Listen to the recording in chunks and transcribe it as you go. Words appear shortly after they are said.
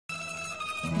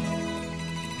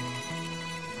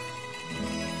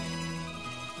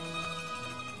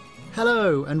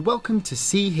Hello and welcome to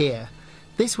SeeHear.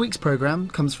 This week's programme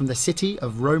comes from the city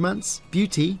of romance,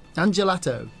 beauty and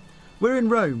gelato. We're in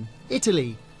Rome,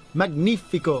 Italy.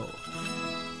 Magnifico!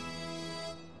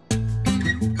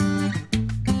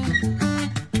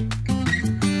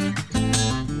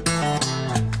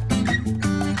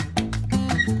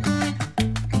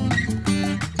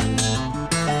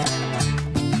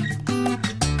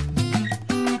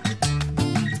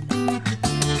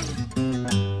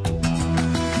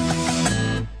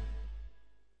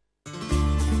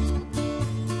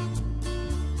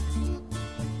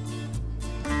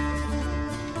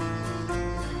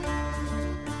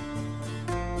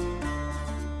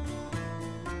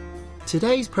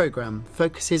 Today's programme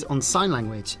focuses on sign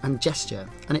language and gesture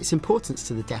and its importance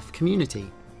to the deaf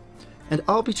community. And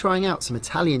I'll be trying out some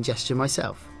Italian gesture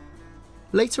myself.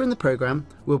 Later in the programme,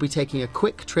 we'll be taking a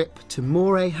quick trip to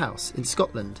Moray House in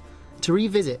Scotland to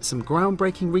revisit some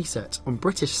groundbreaking research on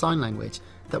British Sign Language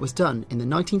that was done in the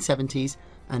 1970s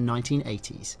and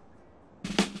 1980s.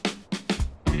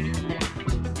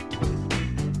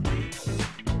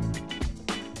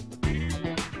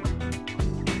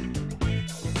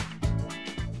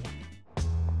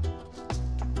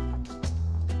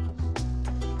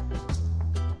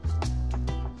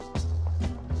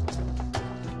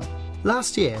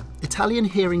 Last year, Italian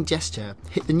hearing gesture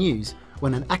hit the news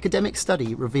when an academic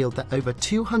study revealed that over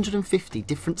 250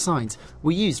 different signs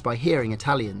were used by hearing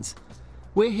Italians.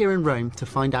 We're here in Rome to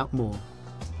find out more.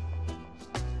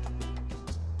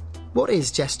 What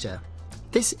is gesture?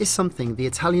 This is something the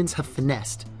Italians have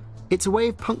finessed. It's a way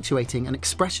of punctuating an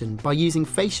expression by using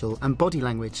facial and body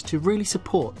language to really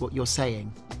support what you're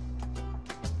saying.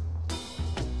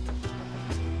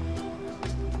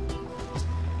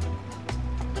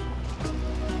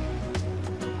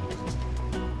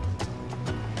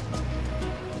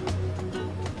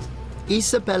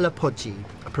 Isabella Poggi,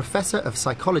 a professor of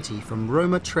psychology from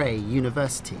Roma Tre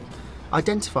University,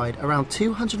 identified around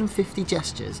 250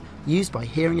 gestures used by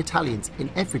hearing Italians in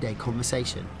everyday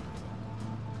conversation.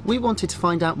 We wanted to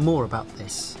find out more about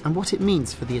this and what it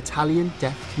means for the Italian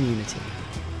deaf community.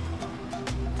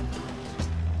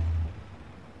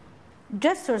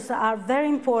 Gestures are very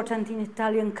important in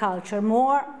Italian culture,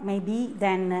 more maybe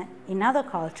than in other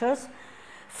cultures.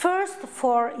 First,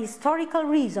 for historical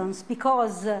reasons,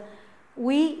 because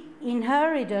we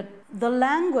inherited the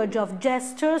language of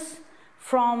gestures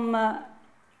from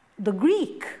the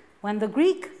Greek. When the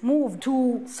Greek moved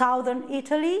to southern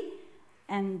Italy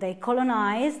and they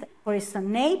colonized, for instance,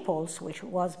 Naples, which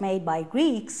was made by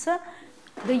Greeks,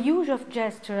 the use of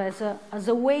gesture as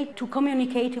a way to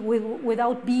communicate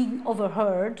without being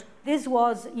overheard. This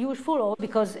was useful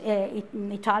because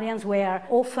Italians were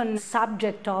often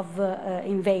subject of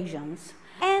invasions.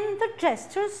 And the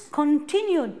gestures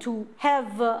continued to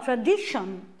have a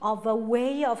tradition of a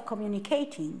way of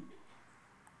communicating.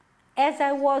 As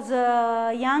I was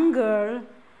a young girl,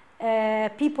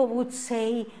 people would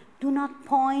say, do not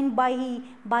point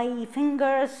by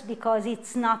fingers because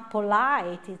it's not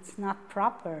polite, it's not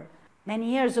proper.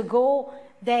 Many years ago,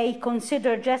 they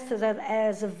considered gestures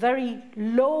as a very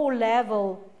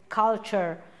low-level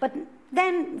culture. But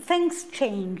then things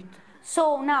changed.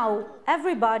 So now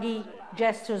everybody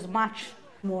gestures much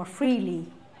more freely.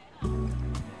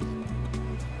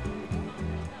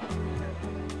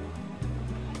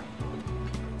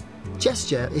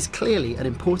 Gesture is clearly an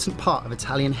important part of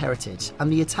Italian heritage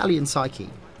and the Italian psyche.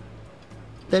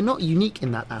 They're not unique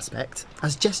in that aspect,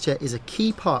 as gesture is a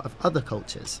key part of other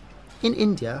cultures. In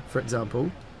India, for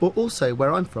example, or also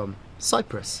where I'm from,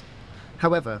 Cyprus.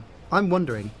 However, I'm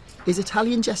wondering, is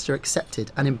Italian gesture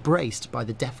accepted and embraced by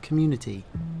the deaf community?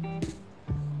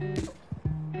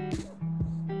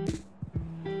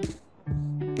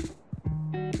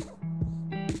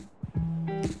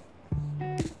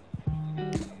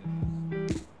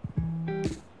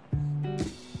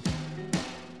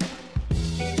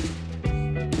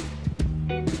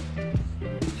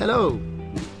 Hello!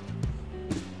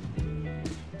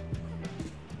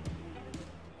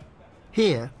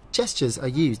 Here, gestures are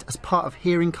used as part of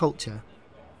hearing culture.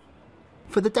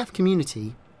 For the deaf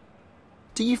community,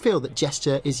 do you feel that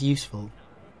gesture is useful?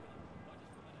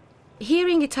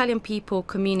 Hearing Italian people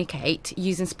communicate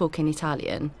using spoken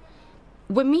Italian.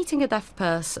 When meeting a deaf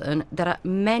person, there are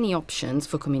many options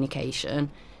for communication,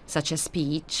 such as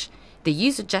speech, the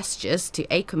use of gestures to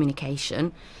aid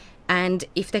communication, and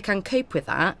if they can cope with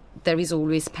that, there is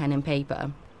always pen and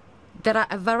paper. There are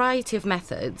a variety of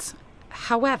methods.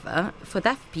 However, for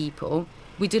deaf people,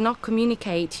 we do not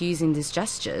communicate using these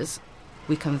gestures.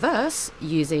 We converse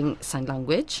using sign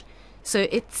language, so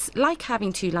it's like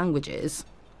having two languages.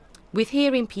 With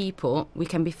hearing people, we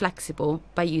can be flexible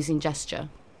by using gesture.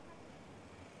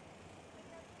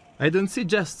 I don't see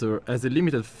gesture as a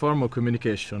limited form of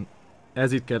communication,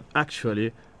 as it can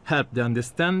actually help the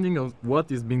understanding of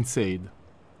what is being said.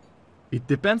 It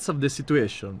depends on the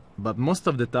situation, but most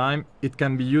of the time it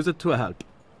can be used to help.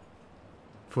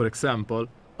 For example,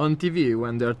 on TV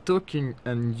when they are talking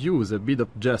and use a bit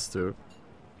of gesture,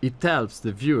 it helps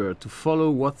the viewer to follow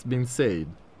what's being said.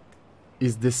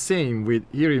 It's the same with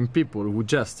hearing people who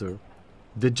gesture.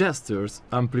 The gestures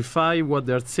amplify what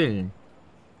they're saying.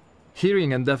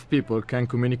 Hearing and deaf people can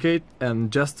communicate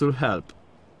and gesture help.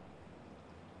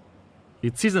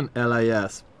 It isn't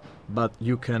LIS, but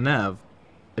you can have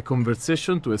a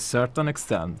conversation to a certain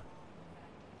extent.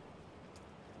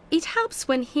 It helps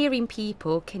when hearing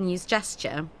people can use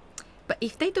gesture, but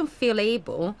if they don't feel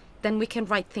able, then we can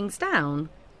write things down.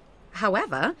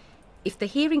 However, if the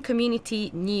hearing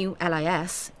community knew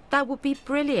LIS, that would be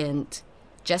brilliant.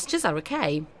 Gestures are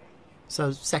okay.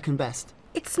 So, second best.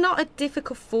 It's not a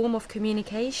difficult form of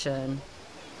communication.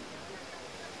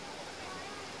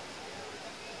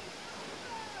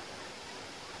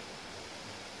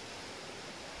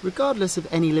 Regardless of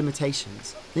any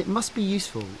limitations, it must be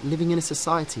useful living in a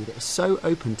society that is so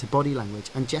open to body language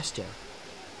and gesture.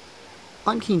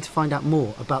 I'm keen to find out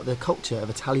more about the culture of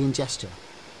Italian gesture.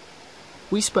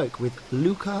 We spoke with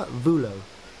Luca Vullo,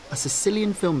 a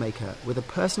Sicilian filmmaker with a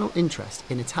personal interest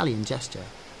in Italian gesture.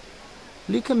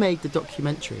 Luca made the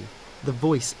documentary The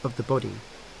Voice of the Body,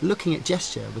 looking at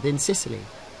gesture within Sicily.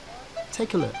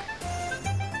 Take a look.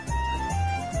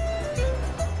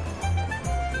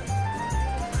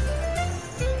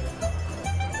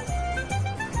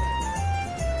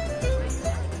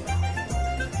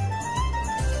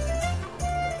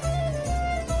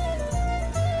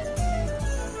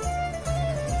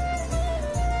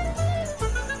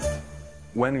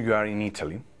 When you are in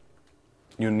Italy,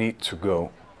 you need to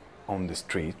go on the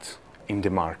street, in the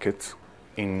market,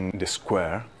 in the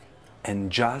square,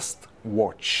 and just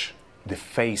watch the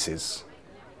faces,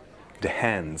 the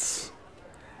hands,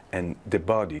 and the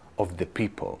body of the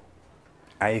people.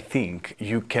 I think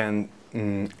you can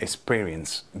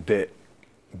experience the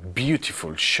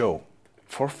beautiful show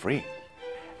for free.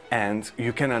 And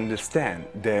you can understand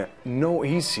the no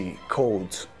easy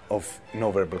code of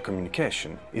non-verbal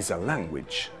communication is a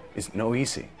language. It's no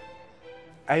easy.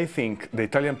 I think the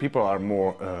Italian people are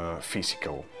more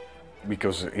physical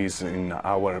because it's in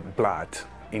our blood,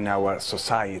 in our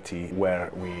society where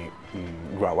we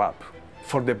grow up.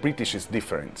 For the British it's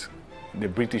different. The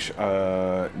British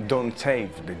don't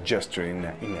take the gesture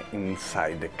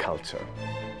inside the culture.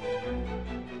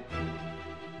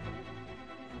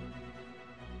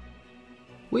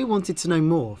 We wanted to know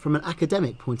more from an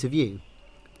academic point of view.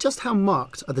 Just how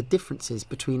marked are the differences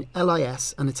between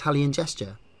LIS and Italian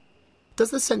gesture?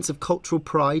 Does the sense of cultural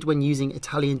pride when using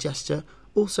Italian gesture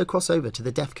also cross over to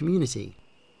the deaf community?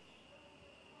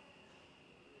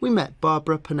 We met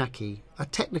Barbara Panacchi, a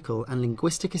technical and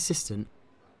linguistic assistant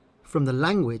from the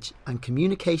Language and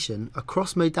Communication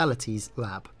Across Modalities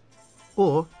Lab,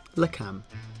 or LACAM.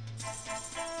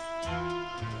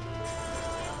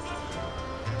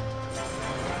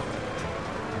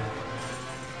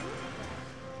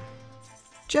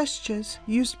 Gestures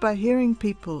used by hearing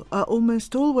people are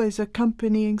almost always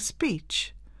accompanying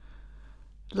speech.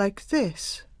 Like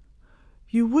this.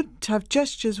 You wouldn't have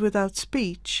gestures without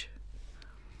speech.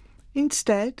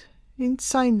 Instead, in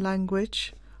sign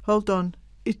language, hold on,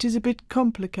 it is a bit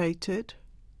complicated.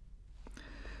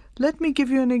 Let me give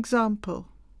you an example.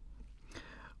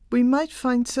 We might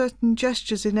find certain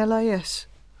gestures in LIS.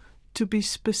 To be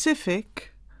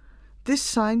specific, this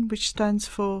sign, which stands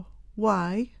for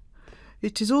Y,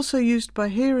 it is also used by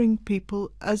hearing people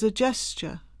as a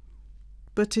gesture,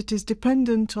 but it is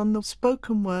dependent on the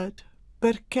spoken word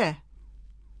perché.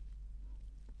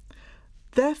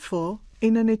 Therefore,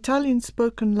 in an Italian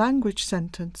spoken language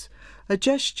sentence, a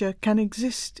gesture can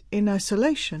exist in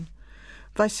isolation.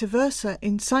 Vice versa,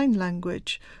 in sign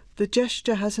language, the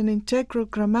gesture has an integral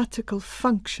grammatical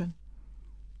function.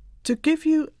 To give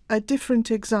you a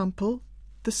different example,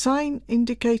 the sign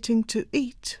indicating to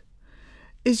eat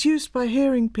is used by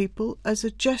hearing people as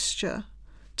a gesture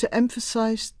to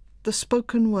emphasize the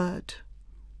spoken word.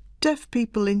 Deaf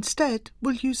people instead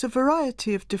will use a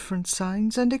variety of different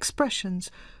signs and expressions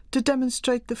to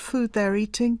demonstrate the food they're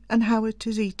eating and how it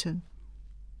is eaten.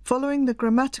 Following the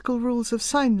grammatical rules of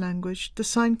sign language, the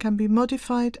sign can be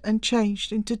modified and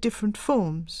changed into different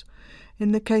forms.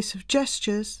 In the case of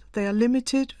gestures, they are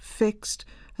limited, fixed,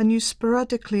 and used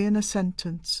sporadically in a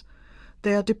sentence.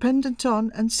 They are dependent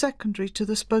on and secondary to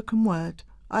the spoken word.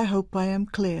 I hope I am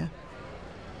clear.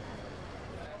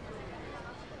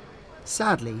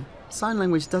 Sadly, sign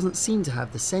language doesn't seem to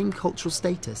have the same cultural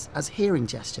status as hearing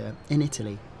gesture in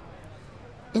Italy.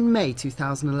 In May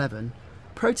 2011,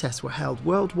 protests were held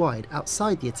worldwide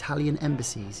outside the Italian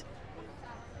embassies.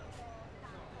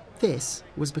 This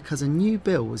was because a new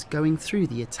bill was going through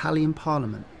the Italian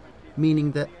parliament,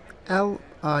 meaning that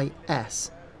LIS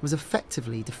was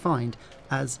effectively defined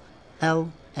as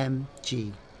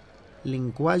LMG,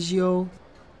 linguaggio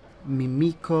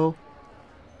mimico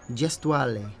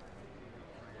gestuale,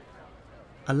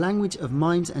 a language of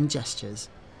mimes and gestures.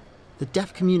 The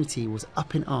deaf community was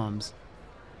up in arms,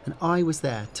 and I was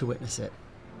there to witness it.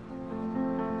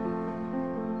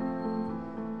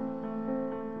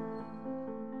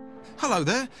 Hello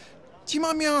there. Do you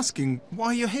mind me asking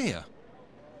why you're here?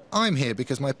 I'm here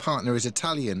because my partner is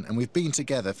Italian and we've been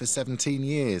together for 17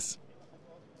 years.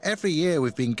 Every year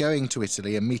we've been going to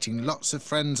Italy and meeting lots of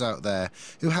friends out there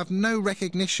who have no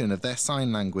recognition of their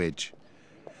sign language.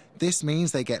 This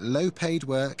means they get low-paid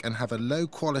work and have a low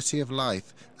quality of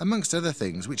life, amongst other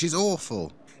things, which is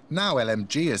awful. Now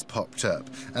LMG has popped up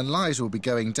and lives will be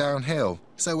going downhill,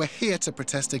 so we're here to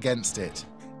protest against it.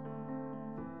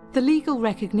 The legal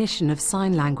recognition of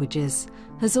sign languages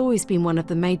has always been one of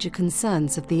the major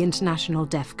concerns of the international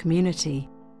deaf community.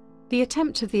 The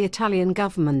attempt of the Italian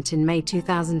government in May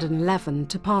 2011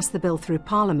 to pass the bill through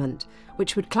Parliament,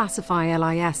 which would classify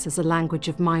LIS as a language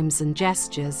of mimes and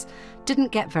gestures,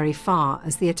 didn't get very far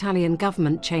as the Italian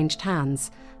government changed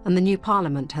hands and the new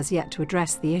Parliament has yet to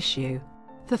address the issue.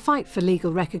 The fight for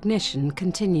legal recognition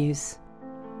continues.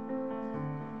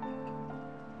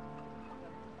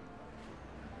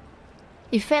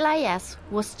 If LIS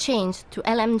was changed to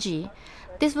LMG,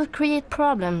 this would create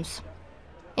problems.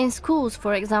 In schools,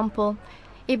 for example,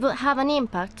 it would have an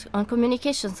impact on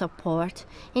communication support.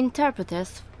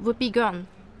 Interpreters would be gone.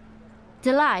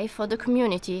 The life of the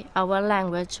community, our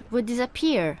language, would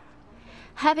disappear.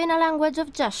 Having a language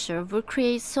of gesture would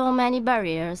create so many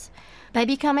barriers. By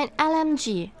becoming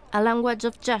LMG, a language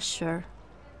of gesture,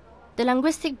 the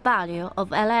linguistic value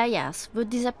of LIS would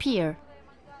disappear.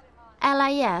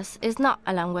 LIS is not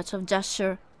a language of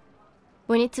gesture.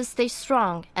 We need to stay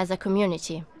strong as a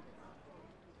community.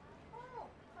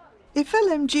 If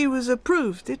LMG was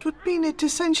approved, it would mean it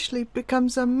essentially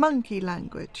becomes a monkey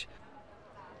language.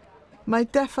 My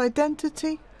deaf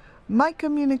identity, my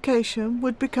communication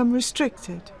would become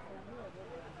restricted.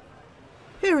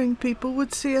 Hearing people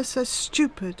would see us as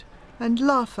stupid and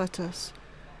laugh at us.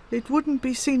 It wouldn't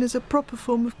be seen as a proper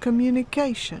form of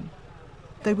communication.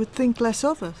 They would think less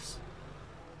of us.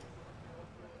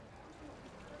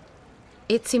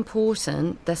 It's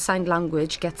important that sign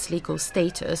language gets legal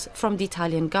status from the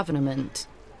Italian government.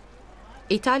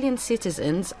 Italian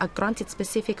citizens are granted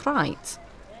specific rights.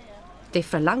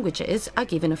 Different languages are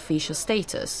given official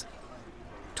status.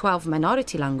 12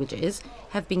 minority languages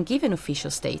have been given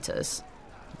official status,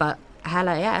 but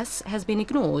LIS has been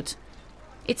ignored.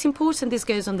 It's important this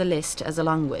goes on the list as a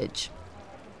language.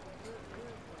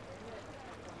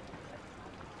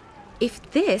 If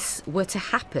this were to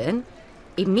happen,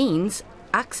 it means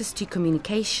access to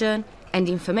communication and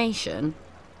information.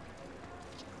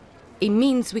 It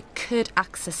means we could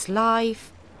access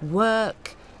life,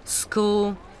 work,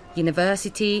 school,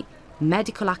 university,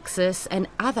 medical access and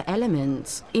other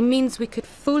elements. It means we could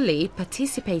fully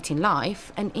participate in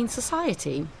life and in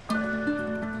society.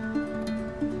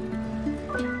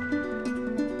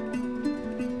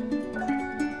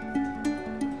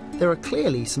 There are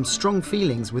clearly some strong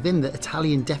feelings within the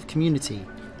Italian deaf community,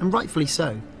 and rightfully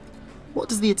so. What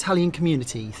does the Italian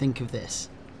community think of this?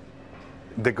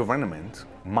 The government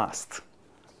must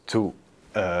to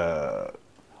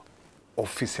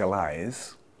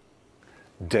officialize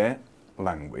the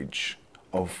language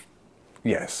of,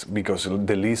 yes, because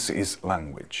the list is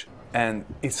language. And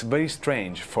it's very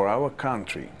strange for our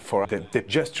country, for the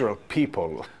gestural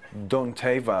people don't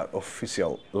have an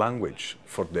official language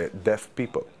for the deaf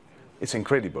people. It's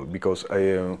incredible because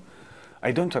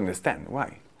I don't understand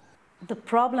why. The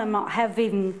problem of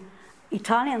having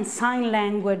Italian Sign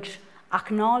Language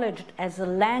acknowledged as a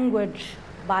language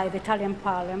by the Italian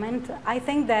Parliament, I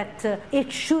think that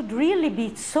it should really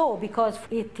be so, because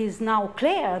it is now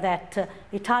clear that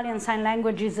Italian Sign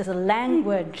Language is a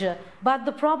language. But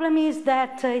the problem is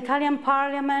that Italian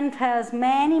Parliament has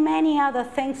many other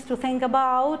things to think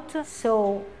about,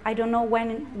 so I don't know when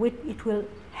it will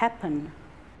happen.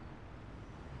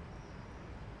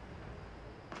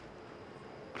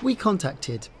 We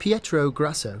contacted Pietro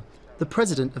Grasso, the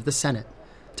President of the Senate,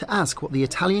 to ask what the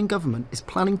Italian government is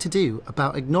planning to do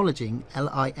about acknowledging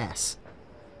LIS.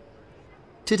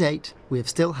 To date, we have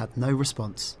still had no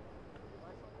response.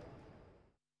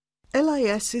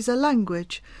 LIS is a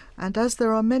language, and as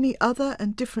there are many other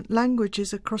and different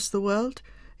languages across the world,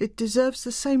 it deserves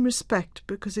the same respect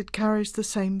because it carries the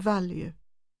same value.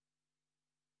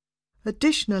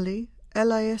 Additionally,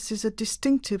 LIS is a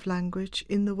distinctive language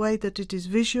in the way that it is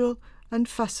visual and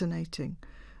fascinating,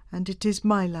 and it is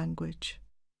my language.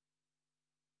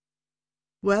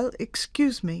 Well,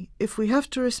 excuse me, if we have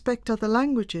to respect other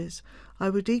languages, I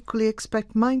would equally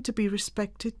expect mine to be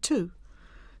respected too,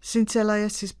 since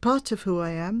LIS is part of who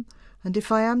I am, and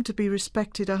if I am to be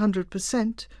respected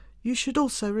 100%, you should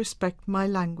also respect my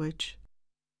language.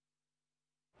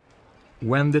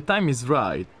 When the time is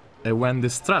right, and when the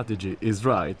strategy is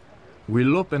right,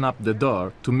 we'll open up the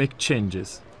door to make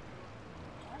changes.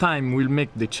 Time will make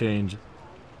the change.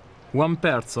 One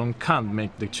person can't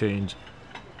make the change.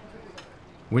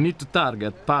 We need to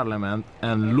target Parliament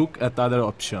and look at other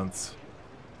options.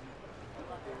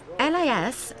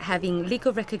 LIS having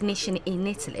legal recognition in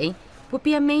Italy would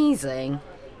be amazing.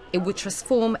 It would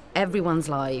transform everyone's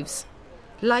lives.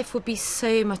 Life would be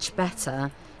so much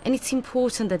better, and it's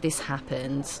important that this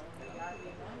happens.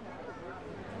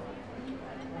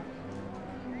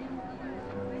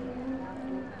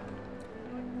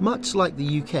 Much like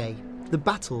the UK, the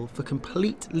battle for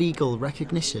complete legal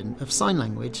recognition of sign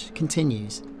language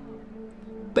continues.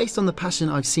 Based on the passion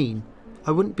I've seen,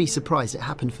 I wouldn't be surprised it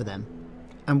happened for them,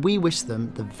 and we wish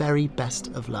them the very best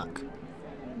of luck.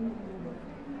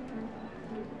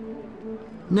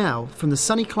 Now, from the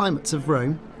sunny climates of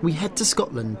Rome, we head to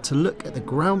Scotland to look at the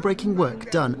groundbreaking work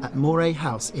done at Moray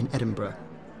House in Edinburgh.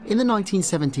 In the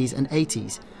 1970s and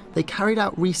 80s, they carried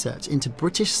out research into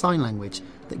British Sign Language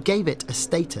that gave it a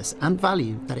status and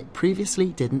value that it previously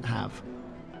didn't have.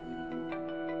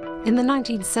 In the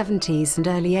 1970s and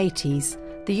early 80s,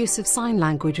 the use of sign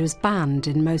language was banned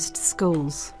in most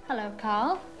schools. Hello,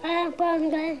 Carl.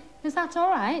 Is that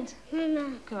all right?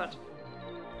 No. Good.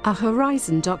 A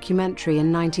Horizon documentary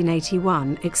in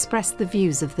 1981 expressed the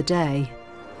views of the day.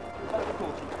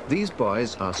 These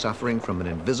boys are suffering from an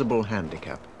invisible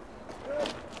handicap.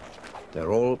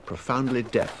 They're all profoundly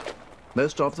deaf,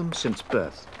 most of them since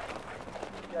birth.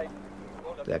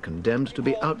 They're condemned to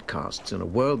be outcasts in a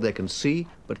world they can see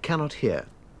but cannot hear,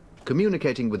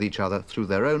 communicating with each other through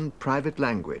their own private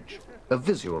language, a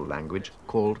visual language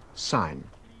called sign.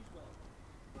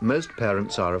 Most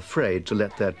parents are afraid to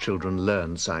let their children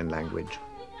learn sign language.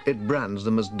 It brands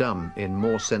them as dumb in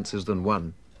more senses than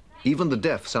one. Even the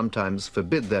deaf sometimes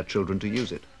forbid their children to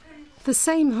use it. The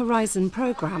same Horizon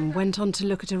programme went on to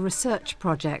look at a research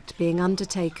project being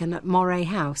undertaken at Moray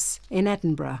House in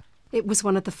Edinburgh. It was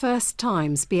one of the first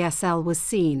times BSL was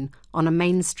seen on a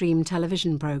mainstream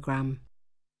television programme.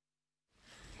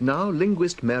 Now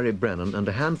linguist Mary Brennan and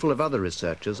a handful of other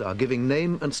researchers are giving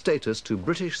name and status to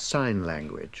British Sign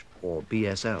Language, or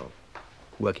BSL.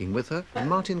 Working with her,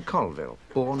 Martin Colville,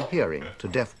 born hearing to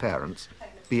deaf parents.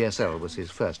 BSL was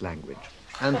his first language.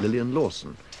 And Lillian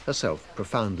Lawson, herself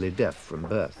profoundly deaf from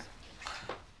birth.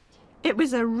 It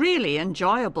was a really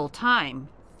enjoyable time,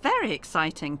 very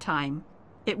exciting time.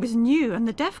 It was new and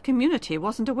the deaf community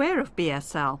wasn't aware of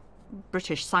BSL,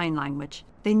 British Sign Language.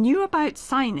 They knew about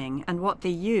signing and what they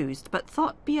used, but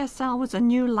thought BSL was a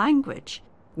new language.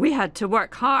 We had to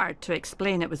work hard to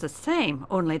explain it was the same,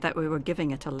 only that we were giving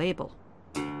it a label.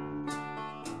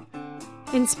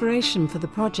 Inspiration for the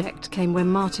project came when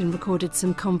Martin recorded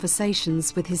some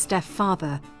conversations with his deaf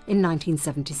father in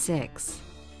 1976.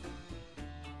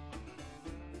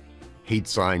 He'd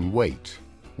sign wait,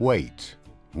 wait,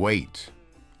 wait,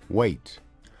 wait.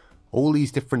 All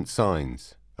these different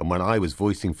signs. And when I was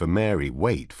voicing for Mary,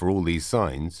 wait, for all these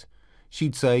signs,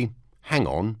 she'd say, hang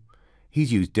on,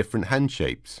 he's used different hand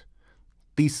shapes.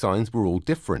 These signs were all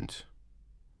different.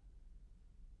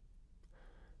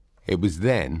 It was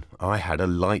then I had a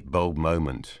light bulb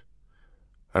moment,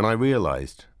 and I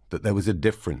realised that there was a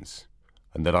difference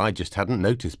and that I just hadn't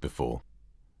noticed before.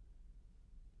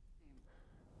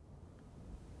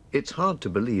 It's hard to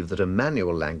believe that a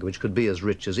manual language could be as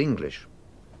rich as English.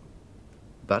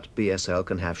 But BSL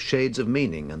can have shades of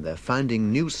meaning, and they're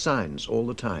finding new signs all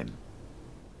the time.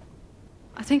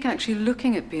 I think actually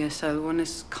looking at BSL, one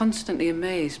is constantly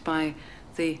amazed by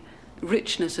the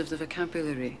richness of the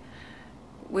vocabulary.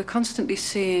 We're constantly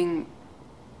seeing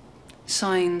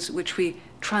signs which we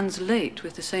translate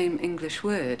with the same English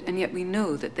word, and yet we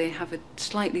know that they have a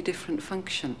slightly different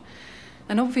function.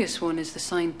 An obvious one is the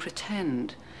sign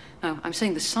pretend. Now, I'm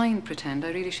saying the sign pretend,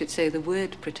 I really should say the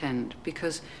word pretend,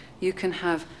 because you can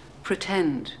have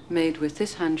pretend made with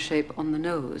this hand shape on the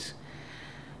nose.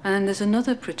 And then there's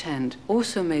another pretend,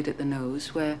 also made at the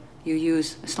nose, where you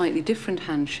use a slightly different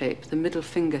hand shape, the middle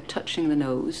finger touching the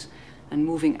nose, and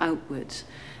moving outwards.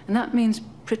 And that means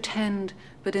pretend,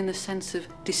 but in the sense of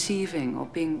deceiving or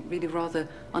being really rather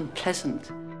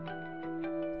unpleasant.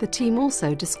 The team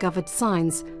also discovered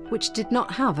signs which did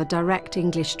not have a direct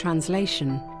English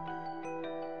translation.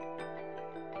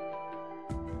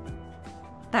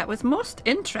 That was most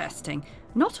interesting.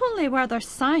 Not only were there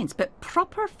signs, but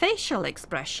proper facial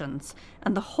expressions,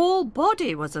 and the whole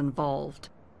body was involved.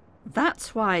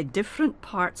 That's why different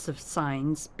parts of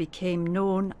signs became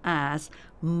known as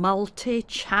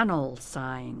multi-channel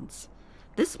signs.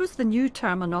 This was the new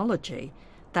terminology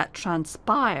that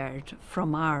transpired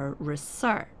from our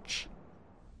research.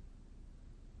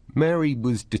 Mary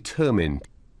was determined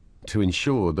to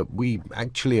ensure that we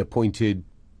actually appointed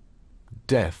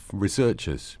deaf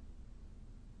researchers.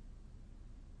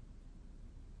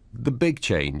 The big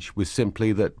change was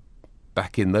simply that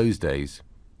back in those days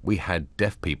we had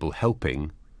deaf people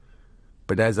helping,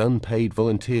 but as unpaid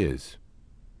volunteers.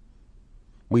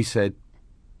 We said,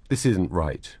 this isn't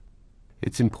right.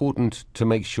 It's important to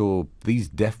make sure these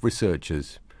deaf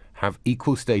researchers have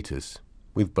equal status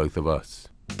with both of us.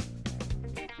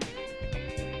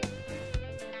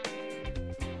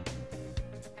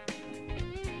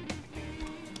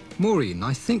 Maureen,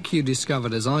 I think you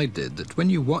discovered, as I did, that when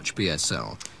you watch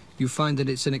BSL, you find that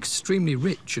it's an extremely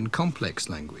rich and complex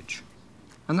language.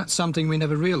 And that's something we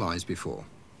never realised before.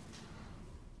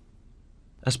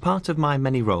 As part of my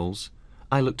many roles,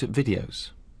 I looked at videos.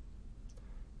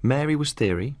 Mary was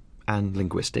theory and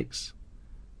linguistics,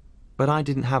 but I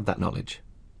didn't have that knowledge.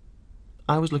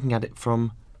 I was looking at it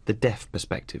from the deaf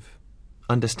perspective,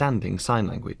 understanding sign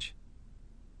language.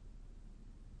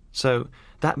 So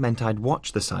that meant I'd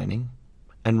watch the signing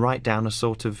and write down a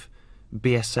sort of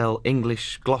BSL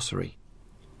English glossary.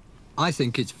 I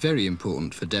think it's very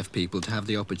important for deaf people to have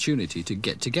the opportunity to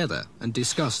get together and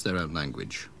discuss their own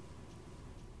language.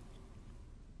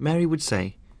 Mary would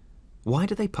say, "Why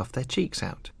do they puff their cheeks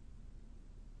out?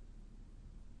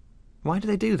 Why do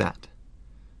they do that?"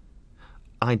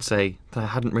 I'd say that I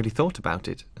hadn't really thought about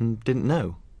it and didn't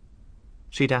know.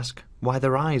 She'd ask why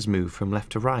their eyes move from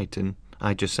left to right, and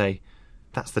I'd just say,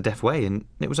 "That's the deaf way," and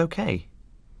it was okay.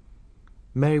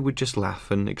 Mary would just laugh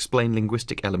and explain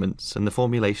linguistic elements and the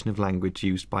formulation of language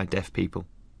used by deaf people.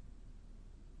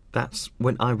 That's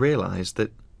when I realised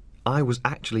that I was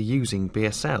actually using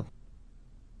BSL,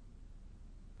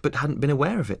 but hadn't been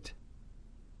aware of it.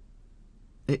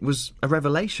 It was a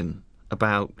revelation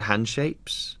about hand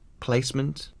shapes,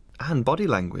 placement, and body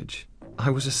language. I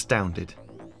was astounded.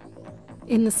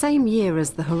 In the same year as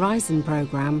the Horizon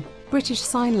programme, British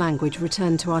Sign Language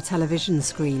returned to our television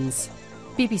screens.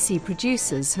 BBC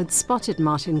producers had spotted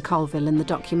Martin Colville in the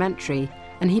documentary,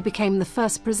 and he became the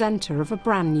first presenter of a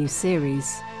brand new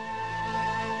series.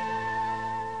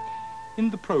 In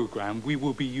the programme, we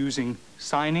will be using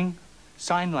signing,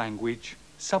 sign language,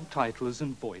 subtitles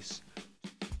and voice.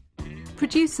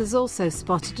 Producers also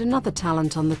spotted another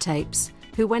talent on the tapes,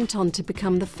 who went on to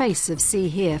become the face of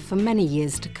SeeHear for many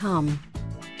years to come.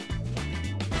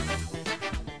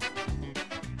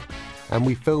 And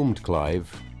we filmed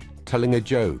Clive telling a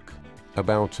joke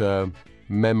about a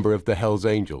member of the Hells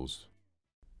Angels.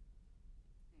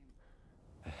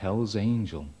 A Hells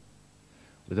Angel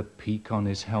with a peak on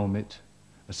his helmet,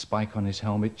 a spike on his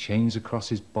helmet, chains across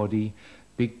his body,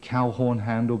 big cow horn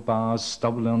handlebars,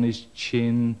 stubble on his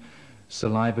chin,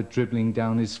 saliva dribbling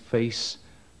down his face,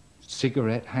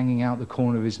 cigarette hanging out the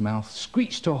corner of his mouth,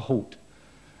 screeched to a halt.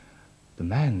 The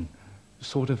man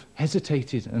sort of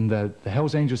hesitated, and the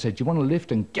Hells Angel said, "Do you want to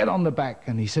lift and get on the back?"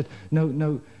 And he said,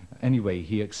 no. Anyway,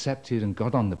 he accepted and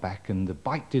got on the back, and the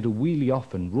bike did a wheelie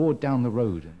off and roared down the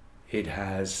road. It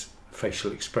has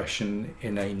facial expression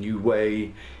in a new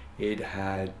way. It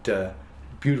had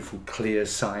beautiful, clear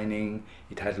signing.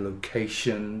 It had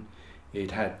location. It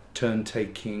had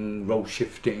turn-taking, role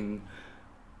shifting.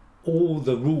 All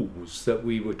the rules that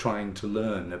we were trying to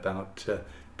learn about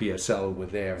BSL were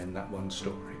there in that one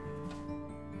story.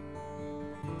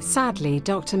 Sadly,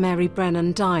 Dr. Mary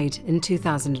Brennan died in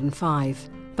 2005,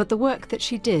 but the work that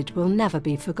she did will never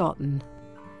be forgotten.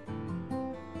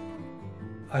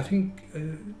 I think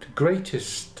the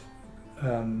greatest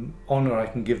honour I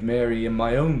can give Mary in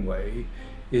my own way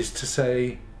is to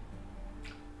say,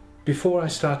 before I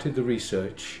started the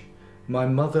research, my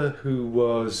mother, who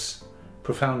was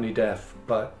profoundly deaf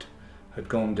but had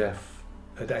gone deaf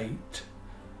at 8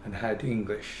 and had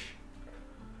English,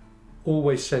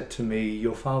 always said to me,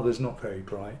 "Your father's not very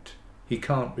bright, he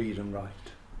can't read and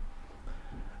write."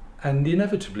 And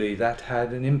inevitably that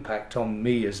had an impact on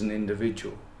me as an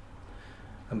individual.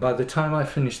 And by the time I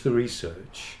finished the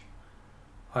research,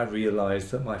 I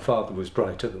realised that my father was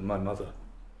brighter than my mother.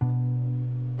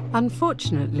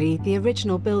 Unfortunately, the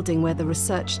original building where the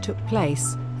research took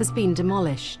place has been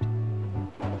demolished.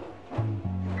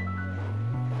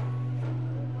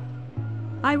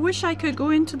 I wish I could go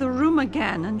into the room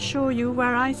again and show you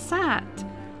where I sat.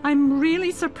 I'm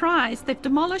really surprised they've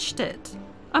demolished it.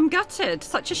 I'm gutted,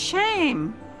 such a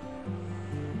shame.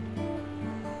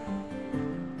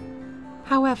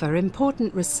 However,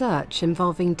 important research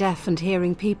involving deaf and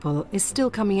hearing people is still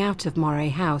coming out of Moray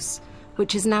House,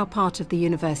 which is now part of the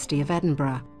University of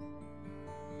Edinburgh.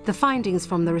 The findings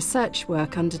from the research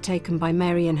work undertaken by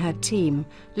Mary and her team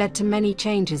led to many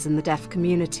changes in the deaf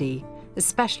community,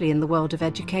 especially in the world of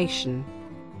education.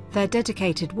 Their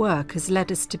dedicated work has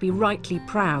led us to be rightly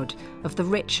proud of the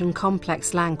rich and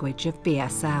complex language of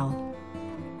BSL.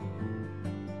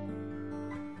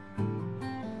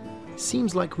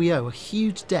 Seems like we owe a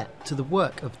huge debt to the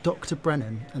work of Dr.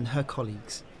 Brennan and her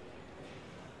colleagues.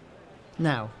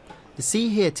 Now, the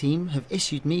SeeHear team have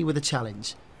issued me with a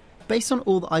challenge. Based on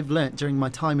all that I've learnt during my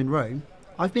time in Rome,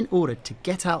 I've been ordered to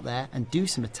get out there and do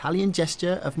some Italian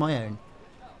gesture of my own.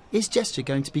 Is gesture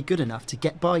going to be good enough to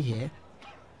get by here?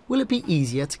 Will it be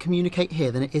easier to communicate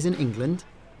here than it is in England?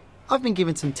 I've been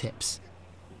given some tips.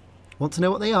 Want to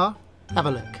know what they are? Have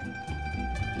a look.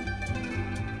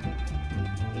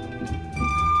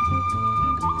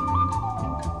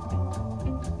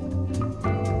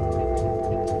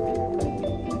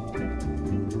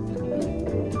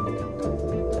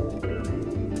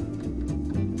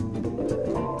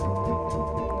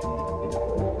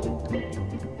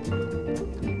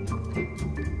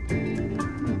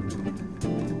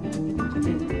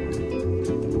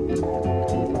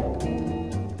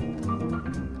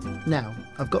 Now,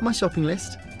 I've got my shopping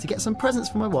list to get some presents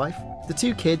for my wife, the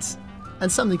 2 kids,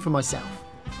 and something for myself.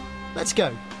 Let's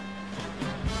go.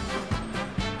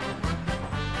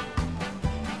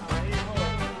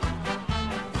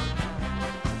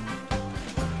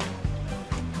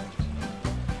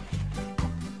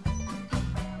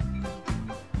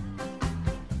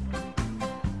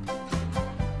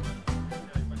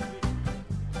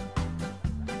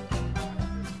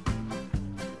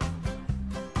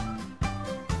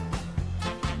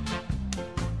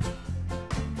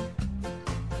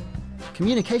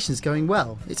 Communication's going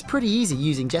well. It's pretty easy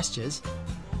using gestures.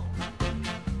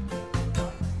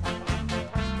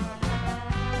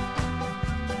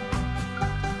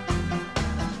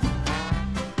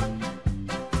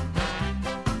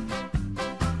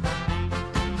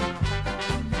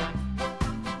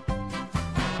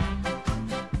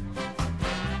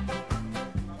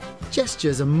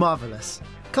 Gestures are marvellous.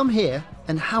 Come here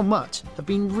and how much have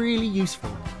been really useful.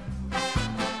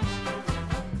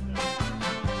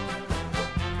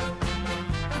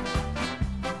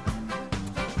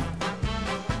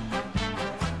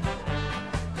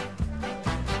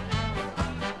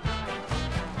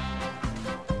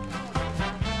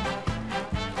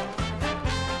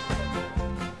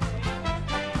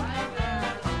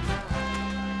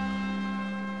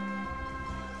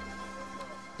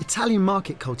 Italian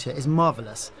market culture is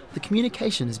marvellous. The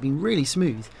communication has been really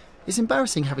smooth. It's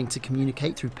embarrassing having to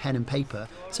communicate through pen and paper,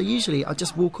 so usually I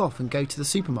just walk off and go to the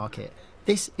supermarket.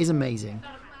 This is amazing.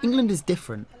 England is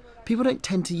different. People don't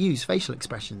tend to use facial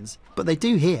expressions, but they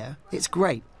do here. It's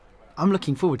great. I'm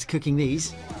looking forward to cooking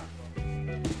these.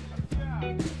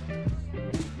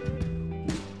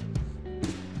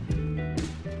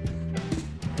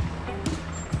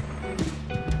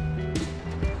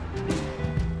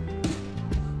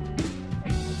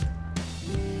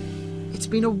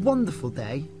 It's been a wonderful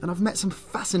day and I've met some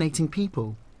fascinating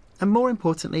people. And more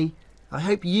importantly, I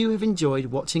hope you have enjoyed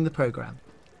watching the programme.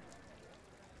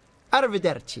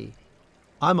 Arrivederci.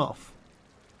 I'm off.